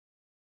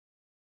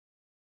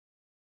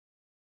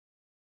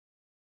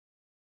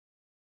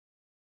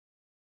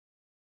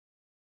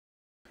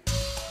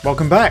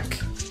Welcome back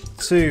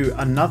to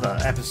another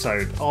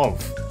episode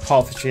of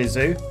Hertfordshire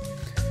Zoo.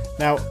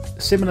 Now,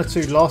 similar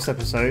to last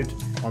episode,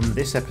 on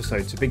this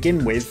episode to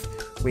begin with,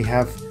 we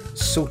have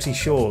Salty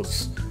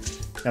Shores.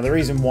 Now, the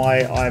reason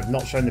why I've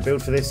not shown the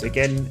build for this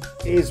again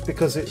is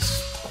because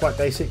it's quite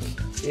basic.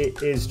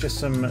 It is just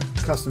some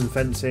custom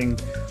fencing,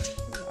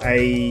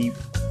 a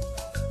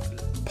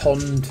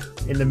pond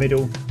in the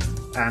middle,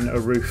 and a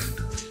roof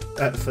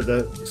for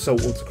the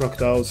saltwater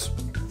crocodiles.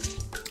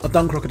 I've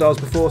done crocodiles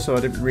before, so I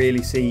didn't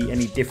really see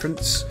any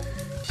difference,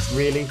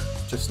 really,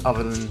 just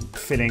other than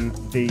filling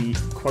the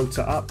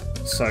quota up.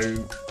 So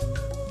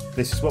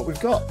this is what we've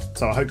got.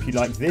 So I hope you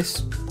like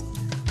this.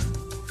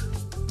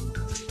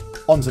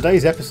 On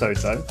today's episode,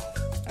 though,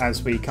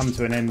 as we come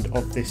to an end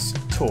of this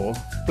tour,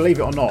 believe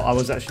it or not,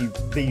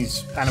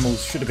 these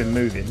animals should have been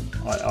moving.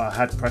 I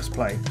had pressed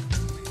play.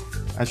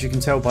 As you can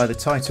tell by the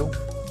title,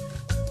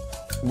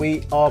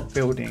 we are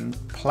building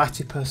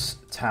Platypus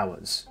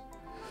Towers.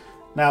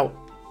 Now,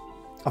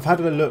 I've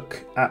had a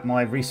look at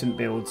my recent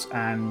builds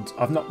and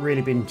I've not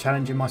really been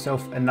challenging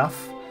myself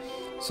enough.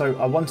 So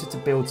I wanted to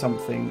build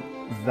something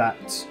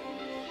that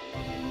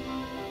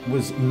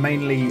was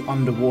mainly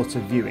underwater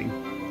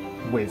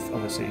viewing with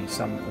obviously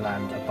some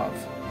land above.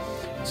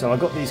 So I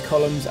got these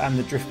columns and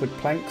the driftwood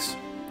planks,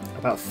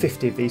 about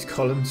 50 of these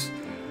columns,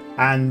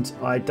 and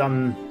I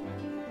done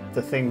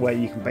the thing where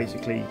you can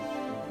basically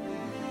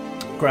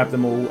grab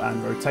them all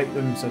and rotate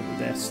them so that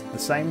they're the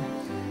same.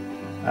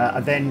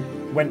 I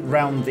then went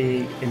round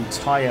the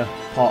entire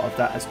part of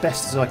that as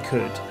best as I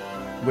could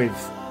with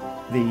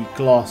the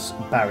glass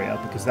barrier,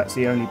 because that's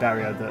the only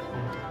barrier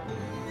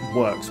that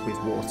works with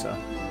water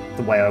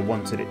the way I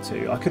wanted it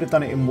to. I could have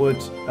done it in wood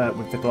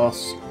with the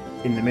glass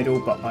in the middle,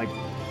 but I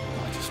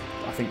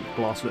think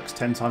glass looks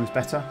 10 times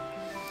better.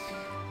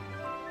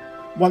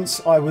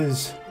 Once I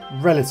was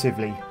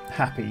relatively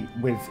happy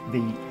with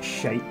the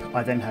shape,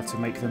 I then had to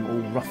make them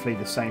all roughly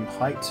the same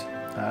height.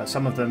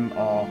 Some of them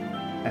are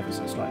ever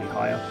so slightly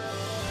higher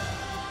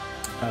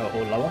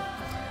or lower.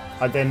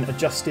 I then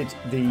adjusted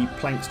the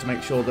planks to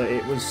make sure that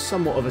it was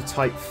somewhat of a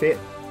tight fit.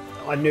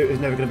 I knew it was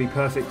never going to be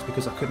perfect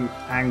because I couldn't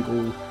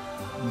angle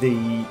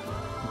the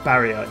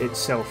barrier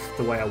itself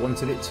the way I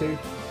wanted it to.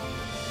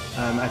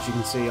 As you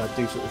can see, I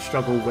do sort of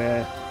struggle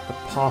where the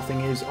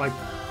pathing is.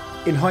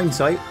 In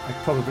hindsight, I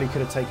probably could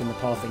have taken the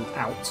pathing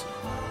out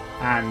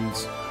and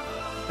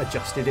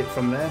adjusted it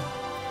from there,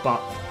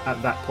 but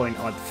at that point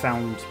I'd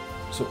found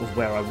sort of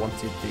where I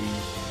wanted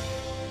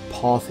the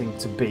pathing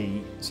to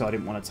be, so I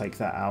didn't want to take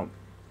that out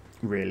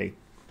really.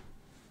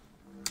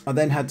 I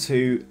then had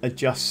to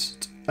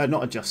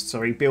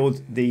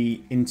build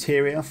the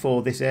interior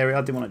for this area.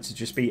 I didn't want it to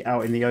just be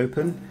out in the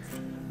open.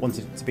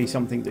 Wanted it to be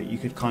something that you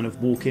could kind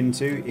of walk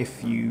into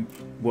if you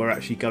were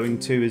actually going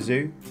to a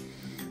zoo.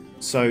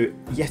 So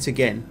yet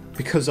again,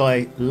 because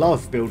I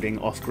love building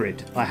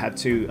off-grid, I had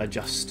to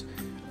adjust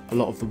a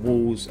lot of the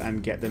walls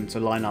and get them to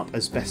line up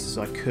as best as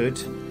I could.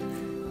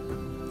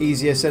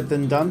 Easier said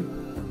than done,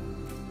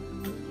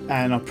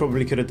 and I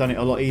probably could have done it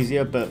a lot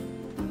easier,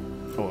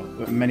 or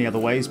many other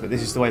ways, but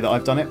this is the way that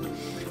I've done it.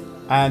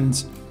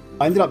 And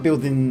I ended up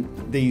building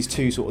these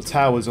two sort of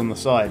towers on the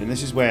side, and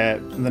this is where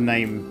the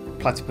name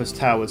Platypus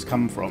Towers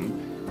come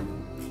from.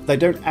 They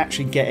don't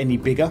actually get any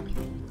bigger,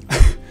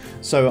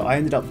 so I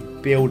ended up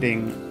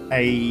building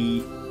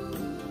a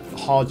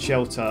hard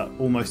shelter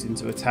almost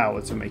into a tower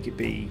to make it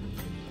be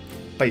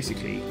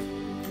basically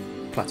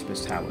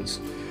Platypus Towers.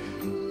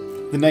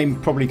 The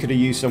name probably could have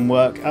used some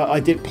work.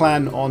 I did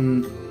plan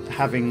on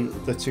having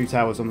the two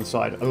towers on the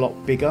side a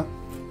lot bigger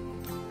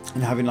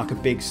and having like a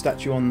big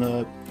statue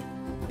on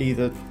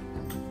either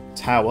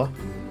tower.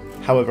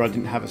 However, I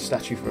didn't have a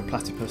statue for a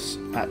platypus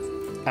at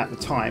the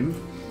time,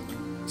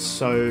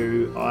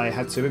 so I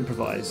had to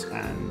improvise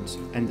and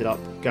ended up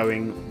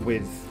going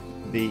with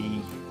the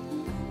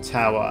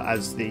tower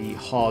as the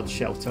hard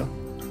shelter.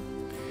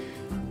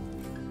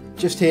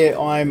 Just here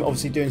I'm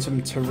obviously doing some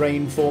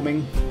terrain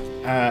forming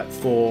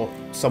for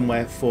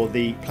somewhere for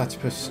the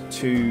platypus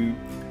to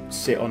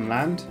sit on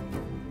land.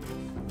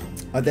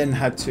 I then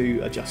had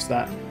to adjust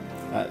that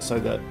so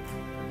that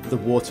the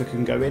water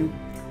can go in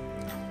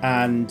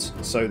and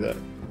so that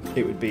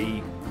it would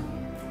be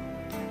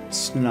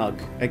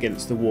snug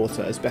against the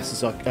water as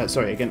best as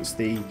against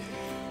the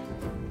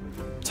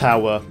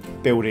tower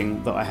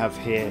building that I have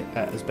here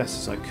as best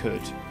as I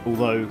could,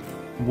 although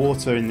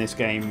water in this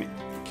game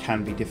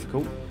can be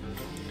difficult.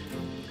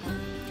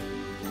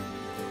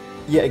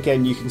 Yet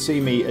again, you can see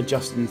me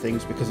adjusting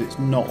things because it's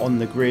not on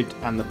the grid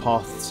and the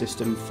path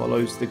system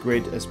follows the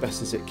grid as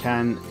best as it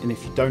can, and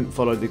if you don't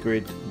follow the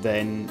grid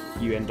then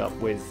you end up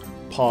with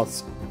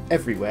paths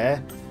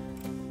everywhere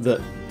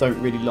that don't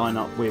really line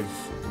up with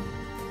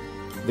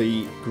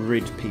the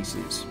grid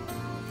pieces.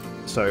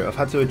 So I've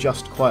had to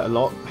adjust quite a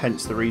lot,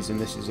 hence the reason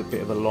this is a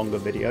bit of a longer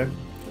video.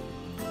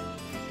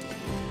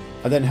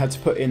 I then had to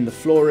put in the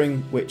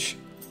flooring, which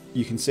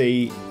you can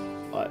see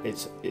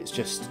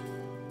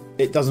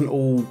it doesn't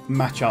all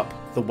match up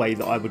the way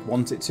that I would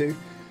want it to,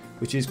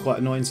 which is quite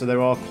annoying. So there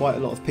are quite a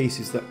lot of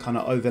pieces that kind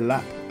of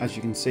overlap, as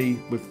you can see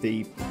with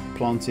the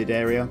planted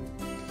area.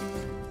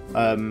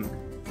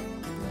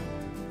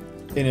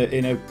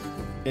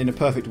 In a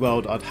perfect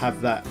world, I'd have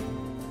that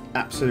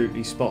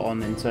absolutely spot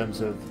on in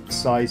terms of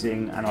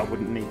sizing, and I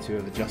wouldn't need to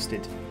have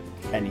adjusted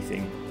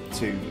anything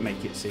to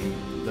make it seem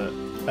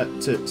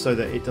that so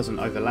that it doesn't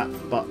overlap.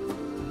 But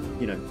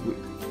you know,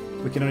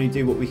 we can only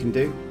do what we can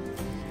do.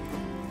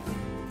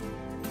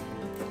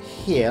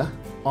 Here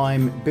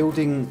I'm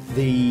building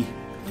the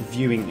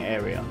viewing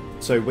area,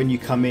 so when you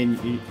come in,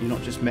 you're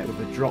not just met with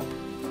a drop.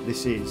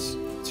 This is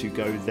to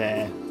go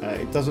there.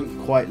 It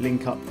doesn't quite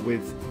link up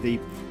with the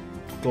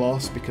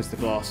glass because the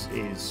glass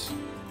is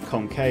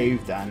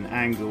concaved and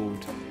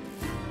angled,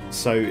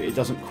 so it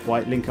doesn't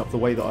quite link up the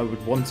way that I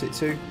would want it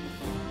to.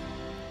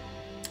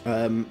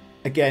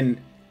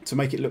 Again, to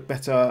make it look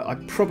better, I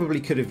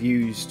probably could have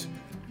used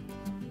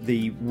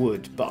the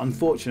wood, but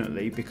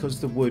unfortunately,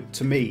 because the wood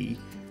to me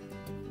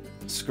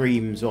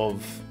screams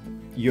of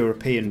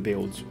European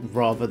builds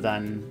rather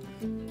than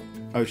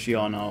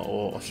Oceania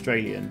or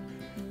Australian,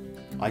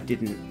 I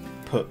didn't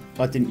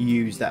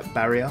use that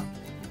barrier,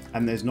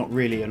 and there's not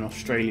really an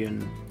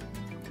Australian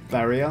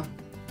barrier,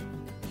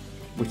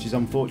 which is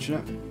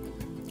unfortunate.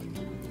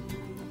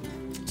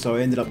 So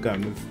I ended up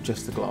going with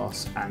just the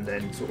glass and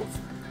then sort of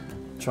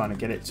trying to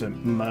get it to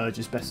merge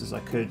as best as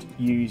I could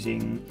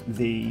using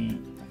the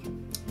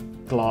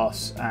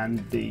glass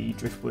and the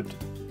driftwood.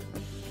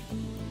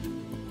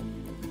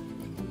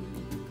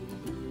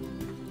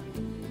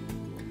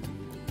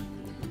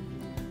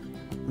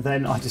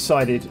 Then I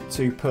decided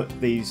to put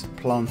these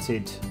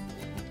planted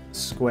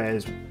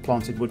squares,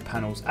 planted wood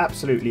panels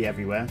absolutely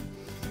everywhere,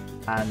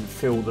 and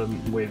fill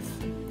them with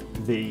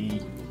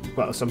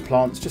some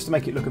plants just to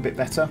make it look a bit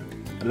better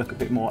and look a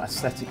bit more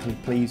aesthetically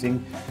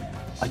pleasing.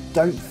 I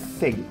don't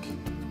think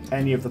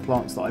any of the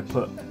plants that I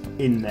put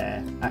in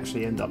there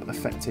actually end up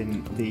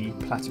affecting the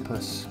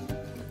platypus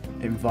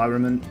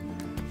environment,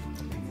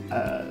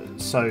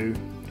 so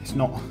it's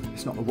not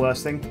the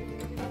worst thing.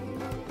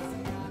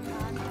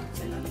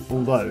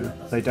 Although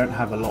they don't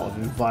have a lot of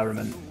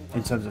environment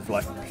in terms of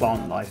like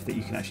plant life that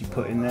you can actually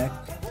put in there.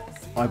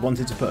 I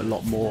wanted to put a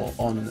lot more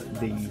on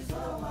the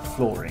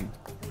flooring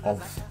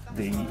of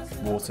the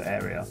water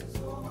area,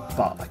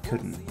 but I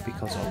couldn't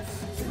because of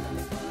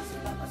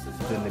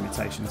the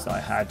limitations that I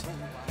had,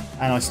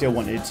 and I still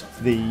wanted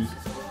the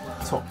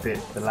top bit,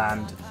 the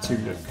land, to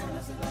look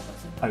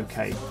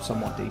okay,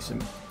 somewhat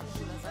decent.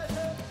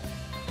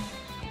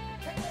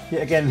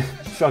 Yet again,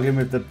 struggling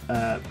with the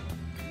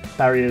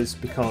barriers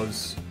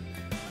because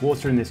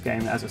water in this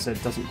game, as I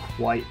said, doesn't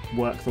quite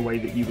work the way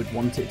that you would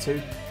want it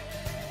to.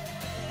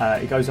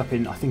 It goes up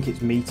in, I think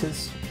it's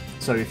meters,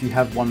 so if you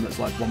have one that's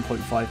like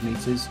 1.5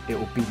 meters, it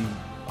will be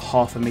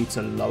half a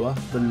meter lower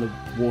than the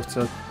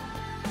water,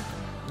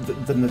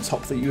 than the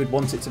top that you would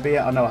want it to be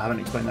at. I know I haven't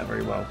explained that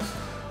very well,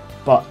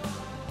 but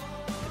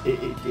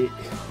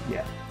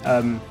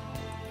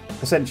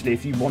essentially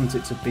if you want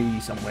it to be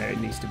somewhere, it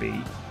needs to be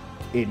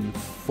in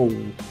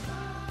full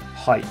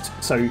height.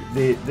 So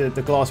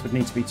the glass would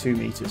need to be 2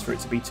 meters for it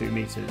to be 2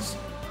 meters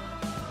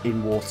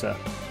in water.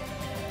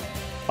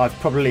 I've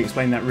probably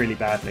explained that really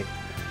badly,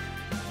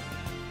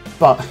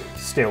 but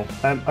still,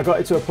 I got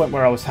it to a point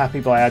where I was happy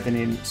by adding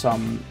in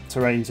some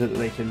terrain so that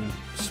they can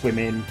swim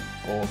in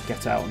or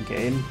get out and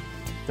get in.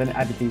 Then I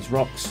added these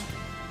rocks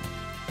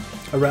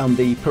around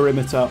the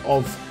perimeter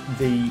of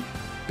the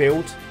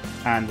build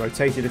and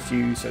rotated a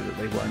few so that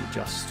they weren't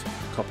just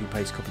copy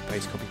paste, copy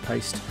paste, copy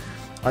paste.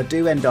 I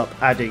do end up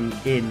adding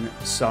in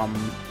some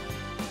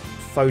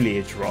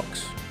foliage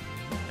rocks.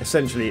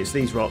 Essentially it's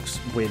these rocks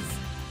with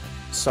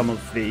some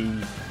of the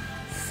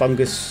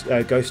fungus,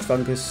 ghost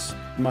fungus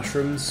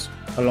mushrooms,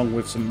 along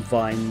with some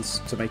vines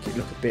to make it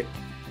look a bit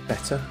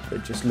better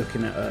than just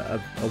looking at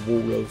a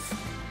wall of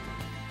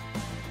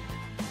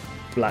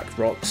black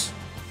rocks.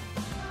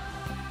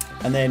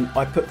 And then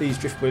I put these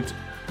driftwood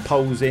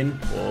poles in,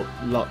 or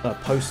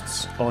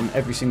posts, on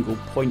every single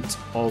point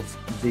of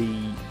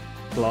the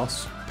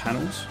glass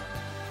panels,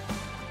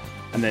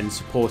 and then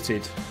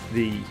supported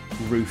the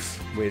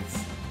roof with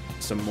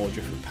some more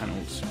driftwood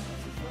panels.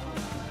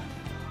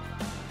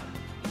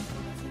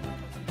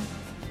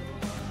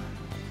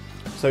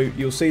 So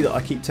you'll see that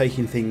I keep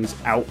taking things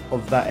out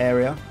of that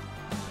area,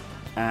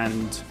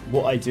 and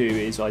what I do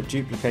is I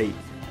duplicate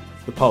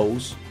the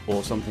poles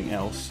or something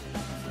else,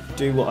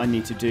 do what I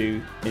need to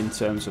do in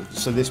terms of,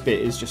 so this bit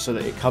is just so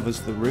that it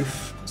covers the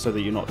roof so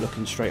that you're not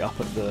looking straight up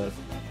at the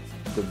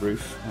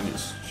roof, and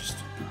it's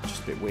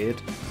just a bit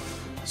weird.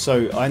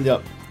 So I ended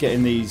up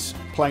getting these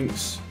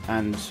planks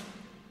and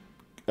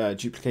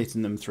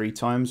duplicating them 3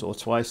 times or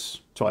twice,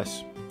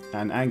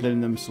 and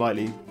angling them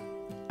slightly,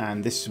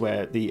 and this is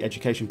where the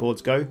education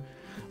boards go.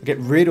 I get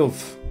rid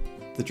of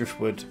the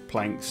driftwood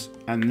planks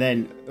and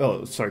then,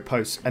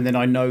 posts, and then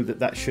I know that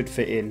that should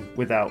fit in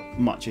without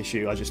much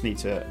issue. I just need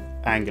to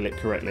angle it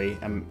correctly,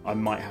 and I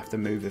might have to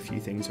move a few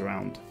things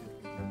around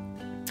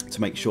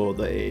to make sure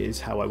that it is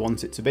how I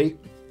want it to be.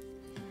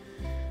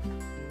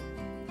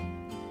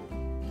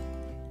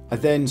 I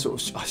then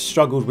I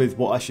struggled with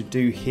what I should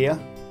do here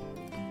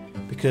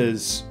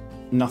because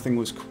nothing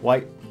was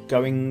quite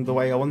going the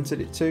way I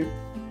wanted it to,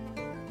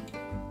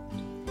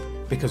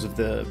 because of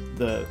the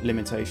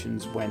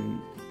limitations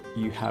when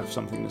you have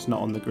something that's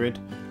not on the grid.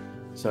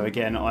 So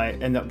again, I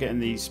end up getting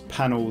these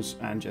panels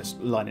and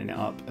just lining it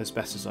up as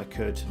best as I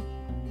could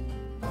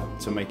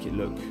to make it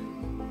look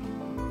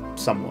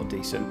somewhat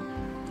decent.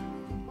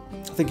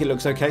 I think it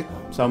looks okay,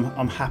 so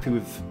I'm happy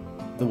with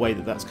the way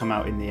that that's come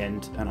out in the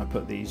end. And I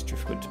put these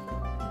driftwood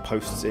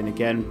posts in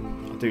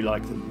again. I do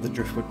like the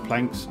driftwood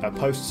planks,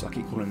 posts, I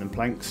keep calling them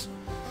planks.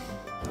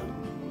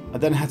 I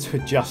then had to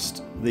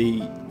adjust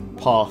the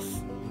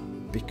path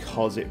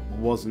because it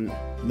wasn't,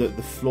 the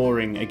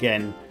flooring,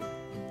 again,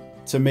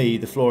 to me,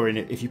 the flooring,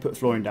 if you put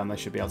flooring down, they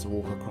should be able to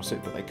walk across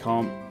it, but they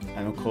can't.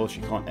 And of course,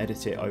 you can't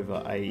edit it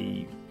over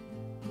a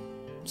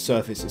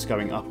surface that's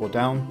going up or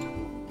down.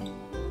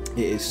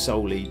 It is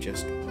solely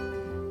just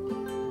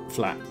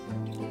flat.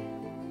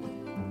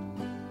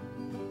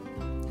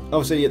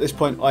 Obviously, at this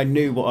point, I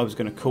knew what I was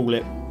going to call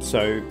it,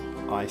 so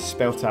I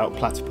spelt out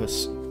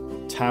Platypus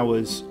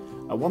Towers.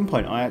 At one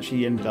point, I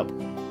actually ended up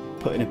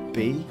putting a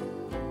B.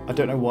 I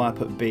don't know why I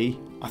put B.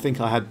 I think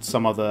I had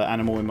some other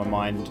animal in my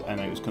mind and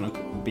it was going to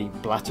be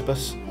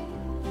Platypus.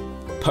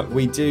 But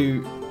we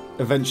do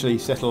eventually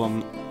settle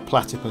on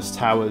Platypus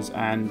Towers,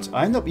 and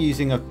I end up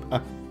using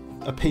a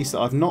piece that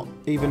I've not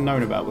even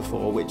known about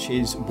before, which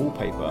is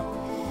wallpaper.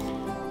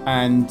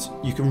 And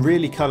you can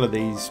really colour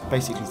these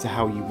basically to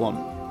how you want,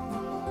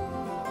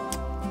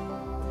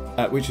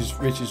 which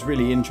is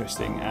really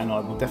interesting, and I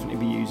will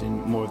definitely be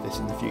using more of this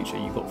in the future.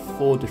 You've got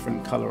 4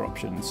 different colour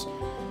options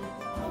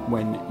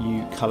when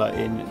you colour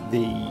in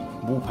the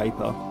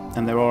wallpaper,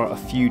 and there are a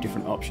few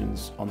different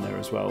options on there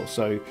as well,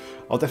 so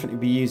I'll definitely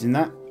be using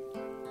that.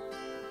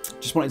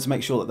 Just wanted to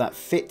make sure that that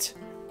fit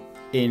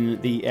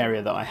in the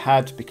area that I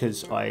had,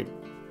 because I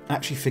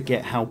actually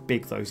forget how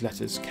big those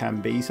letters can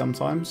be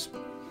sometimes.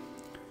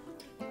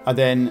 I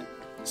then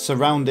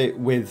surround it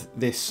with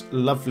this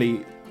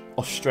lovely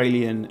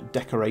Australian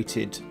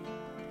decorated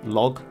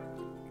log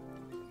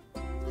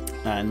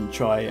and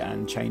try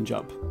and change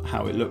up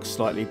how it looks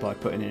slightly by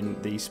putting in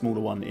the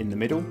smaller one in the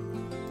middle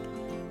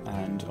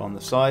and on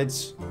the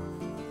sides.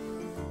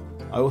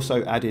 I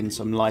also add in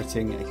some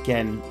lighting.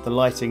 Again, the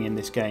lighting in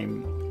this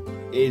game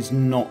is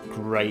not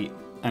great,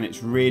 and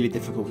it's really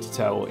difficult to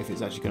tell if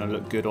it's actually going to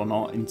look good or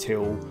not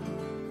until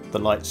the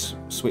lights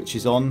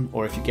switches on,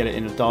 or if you get it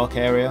in a dark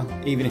area.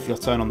 Even if you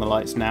turn on the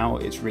lights now,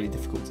 it's really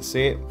difficult to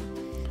see it,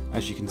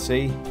 as you can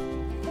see.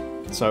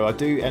 So I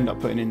do end up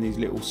putting in these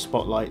little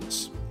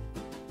spotlights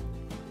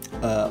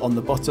on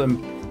the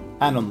bottom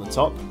and on the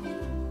top,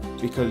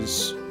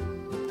 because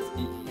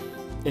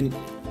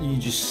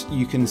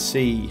you can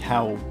see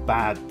how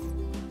bad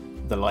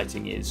the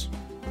lighting is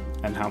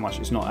and how much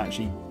it's not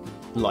actually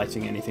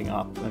lighting anything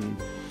up, and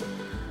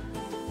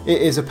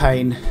it is a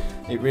pain.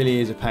 It really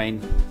is a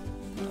pain.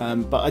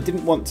 But I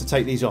didn't want to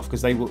take these off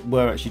because they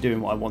were actually doing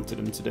what I wanted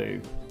them to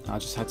do. I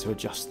just had to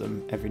adjust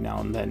them every now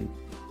and then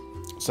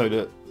so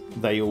that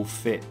they all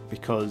fit,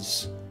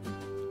 because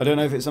I don't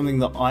know if it's something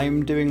that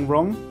I'm doing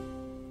wrong,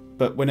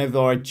 but whenever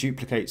I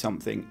duplicate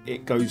something,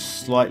 it goes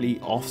slightly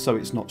off, so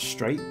it's not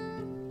straight.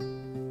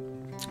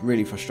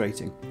 Really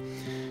frustrating.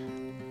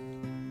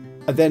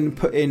 I then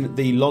put in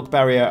the log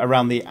barrier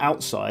around the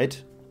outside,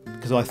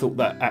 because I thought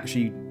that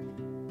actually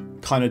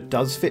kind of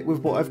does fit with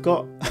what I've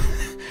got.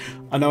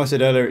 I know I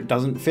said earlier it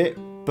doesn't fit,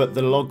 but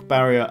the log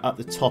barrier at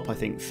the top I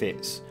think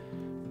fits.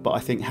 But I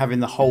think having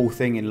the whole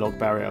thing in log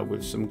barrier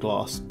with some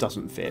glass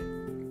doesn't fit.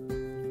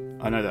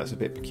 I know that's a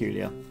bit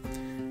peculiar.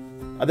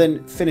 I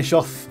then finish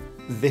off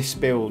this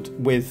build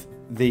with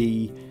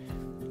the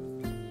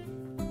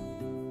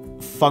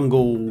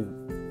fungal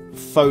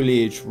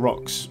foliage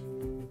rocks,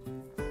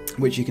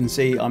 which you can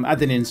see I'm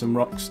adding in some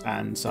rocks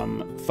and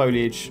some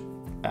foliage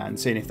and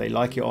seeing if they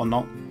like it or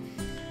not.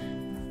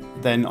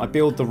 Then I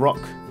build the rock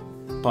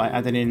by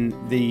adding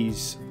in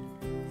these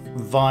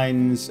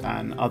vines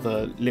and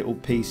other little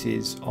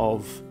pieces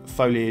of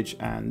foliage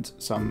and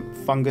some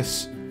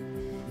fungus,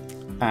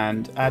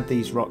 and add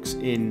these rocks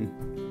in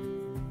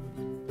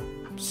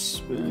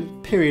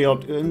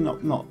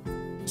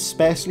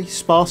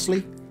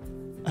sparsely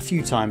a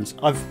few times.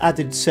 I've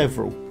added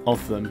several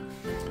of them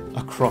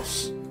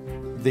across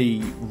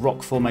the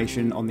rock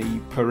formation on the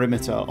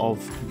perimeter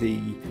of the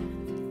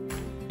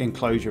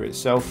enclosure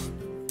itself,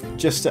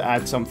 just to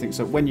add something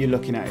so when you're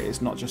looking at it,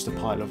 it's not just a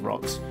pile of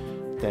rocks,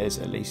 there's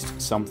at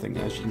least something.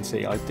 As you can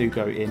see, I do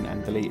go in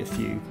and delete a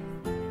few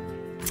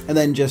and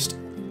then just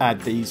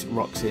add these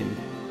rocks in.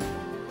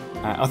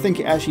 I think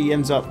it actually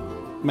ends up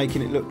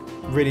making it look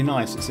really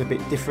nice. It's a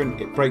bit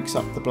different, it breaks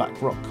up the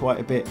black rock quite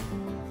a bit,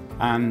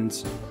 and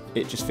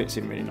it just fits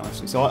in really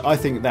nicely. So I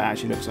think that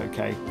actually looks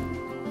okay.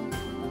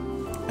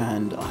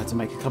 And I had to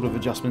make a couple of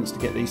adjustments to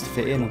get these to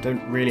fit in. I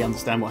don't really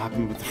understand what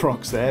happened with the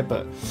rocks there,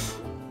 but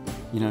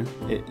you know,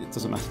 it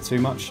doesn't matter too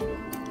much.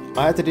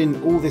 I added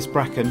in all this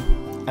bracken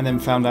and then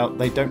found out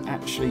they don't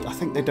actually, I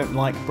think they don't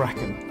like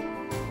bracken.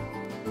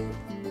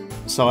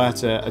 So I had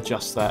to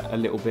adjust that a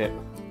little bit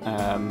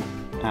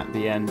at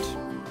the end.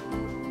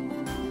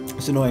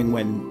 It's annoying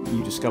when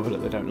you discover that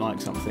they don't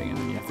like something and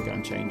then you have to go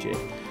and change it.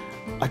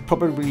 I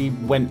probably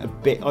went a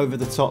bit over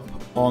the top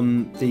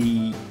on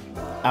the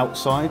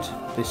outside,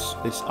 this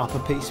upper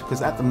piece,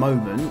 because at the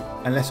moment,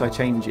 unless I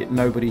change it,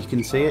 nobody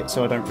can see it,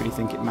 so I don't really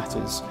think it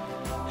matters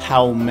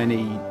how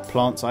many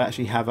plants I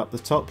actually have up the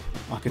top.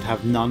 I could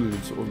have none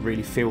and sort of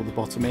really fill the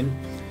bottom in.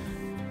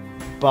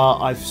 But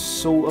I've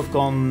sort of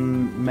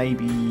gone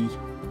maybe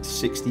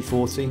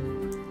 60-40,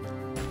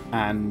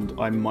 and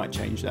I might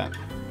change that.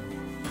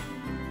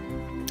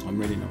 I'm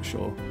really not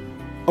sure.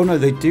 Oh no,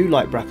 they do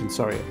like bracken,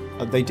 sorry.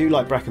 They do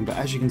like bracken, but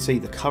as you can see,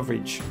 the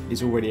coverage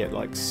is already at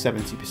like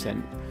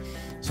 70%.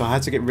 So I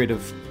had to get rid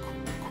of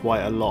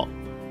quite a lot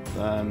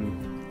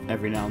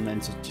every now and then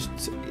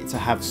to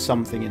have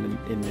something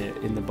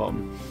in the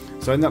bottom.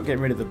 So I ended up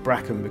getting rid of the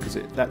bracken because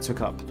that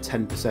took up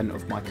 10%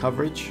 of my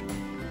coverage,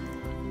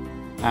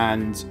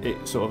 and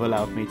it sort of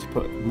allowed me to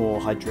put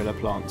more hydrilla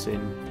plants in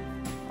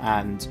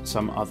and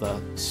some other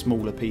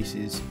smaller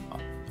pieces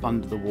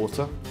under the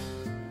water,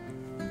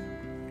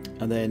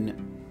 and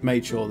then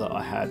made sure that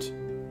I had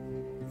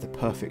the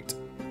perfect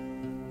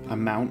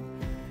amount.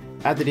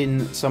 Added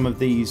in some of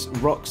these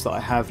rocks that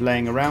I have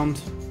laying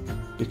around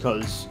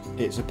because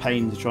it's a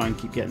pain to try and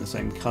keep getting the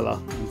same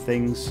colour and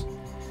things.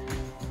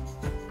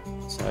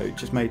 So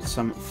just made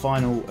some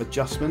final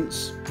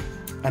adjustments,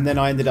 and then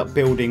I ended up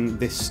building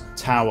this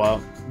tower,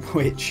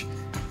 which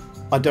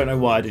I don't know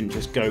why I didn't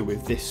just go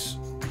with this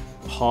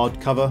hard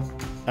cover.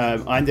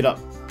 I ended up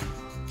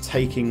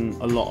taking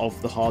a lot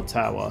of the hard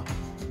tower,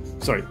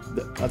 sorry,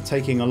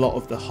 taking a lot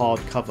of the hard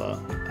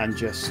cover and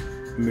just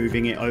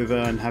moving it over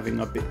and having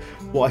a bit.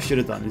 What I should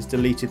have done is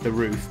deleted the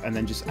roof and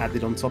then just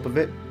added on top of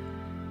it,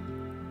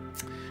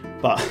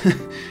 but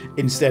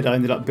instead I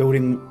ended up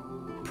building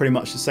pretty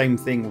much the same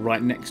thing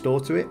right next door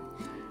to it.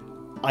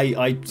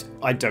 I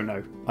don't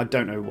know. I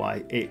don't know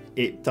why.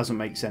 It doesn't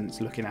make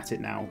sense looking at it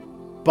now,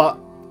 but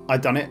I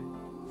done it.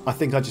 I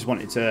think I just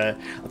wanted to.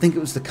 I think it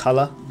was the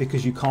colour,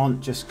 because you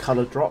can't just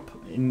colour drop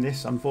in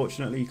this.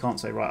 Unfortunately, you can't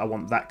say, right, I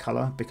want that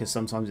colour, because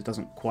sometimes it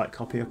doesn't quite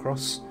copy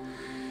across.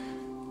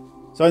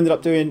 So I ended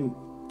up doing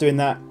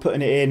that,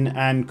 putting it in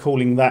and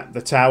calling that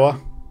the tower.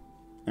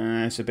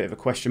 It's a bit of a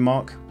question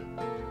mark.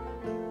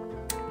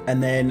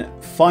 And then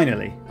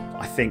finally,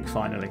 I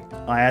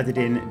added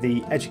in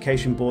the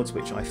education boards,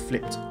 which I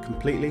flipped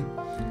completely,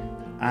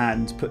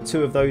 and put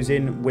 2 of those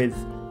in with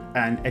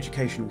an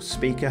educational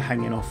speaker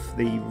hanging off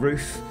the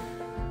roof.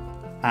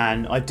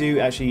 And I do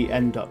actually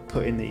end up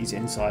putting these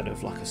inside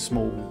of like a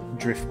small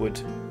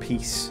driftwood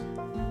piece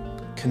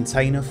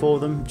container for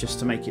them, just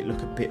to make it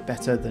look a bit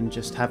better than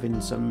just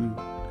having some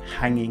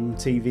hanging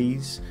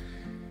TVs.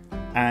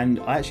 And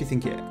I actually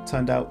think it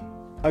turned out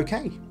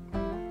okay.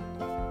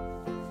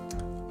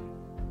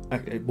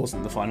 It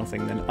wasn't the final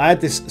thing then. I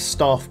had this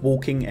staff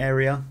walking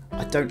area.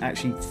 I don't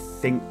actually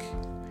think,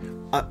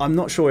 I'm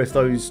not sure if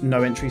those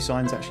no entry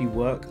signs actually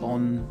work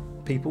on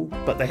people,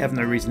 but they have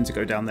no reason to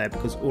go down there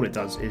because all it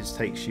does is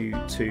takes you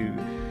to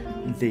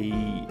the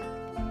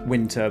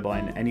wind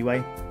turbine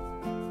anyway.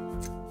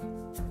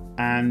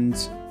 And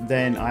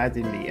then I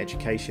added in the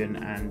education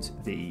and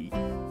the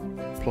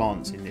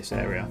plants in this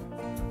area.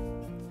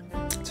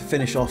 To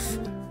finish off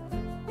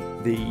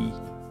the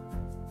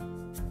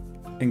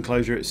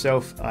enclosure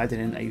itself, I added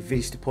in a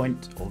vista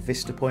point,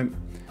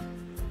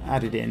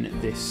 added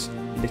in this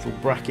little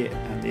bracket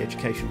and the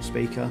educational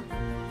speaker,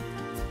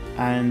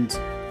 and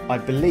I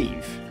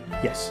believe,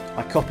 yes,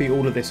 I copy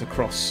all of this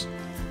across,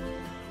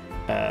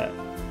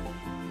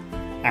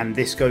 and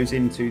this goes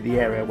into the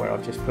area where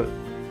I've just put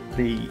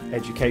the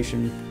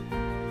education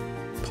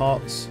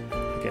parts.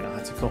 Again, I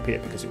had to copy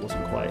it because it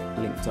wasn't quite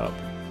linked up.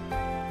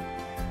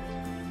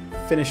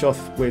 Finish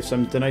off with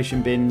some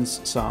donation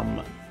bins,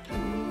 some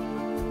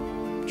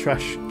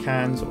trash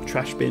cans or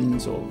trash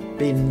bins or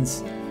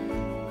bins,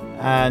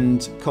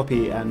 and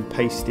copy and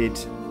pasted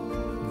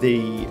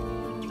the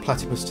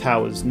Platypus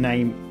Towers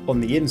name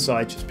on the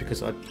inside just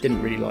because I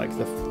didn't really like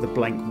the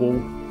blank wall.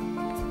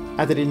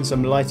 Added in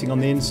some lighting on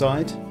the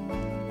inside,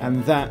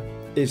 and that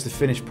is the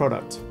finished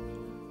product.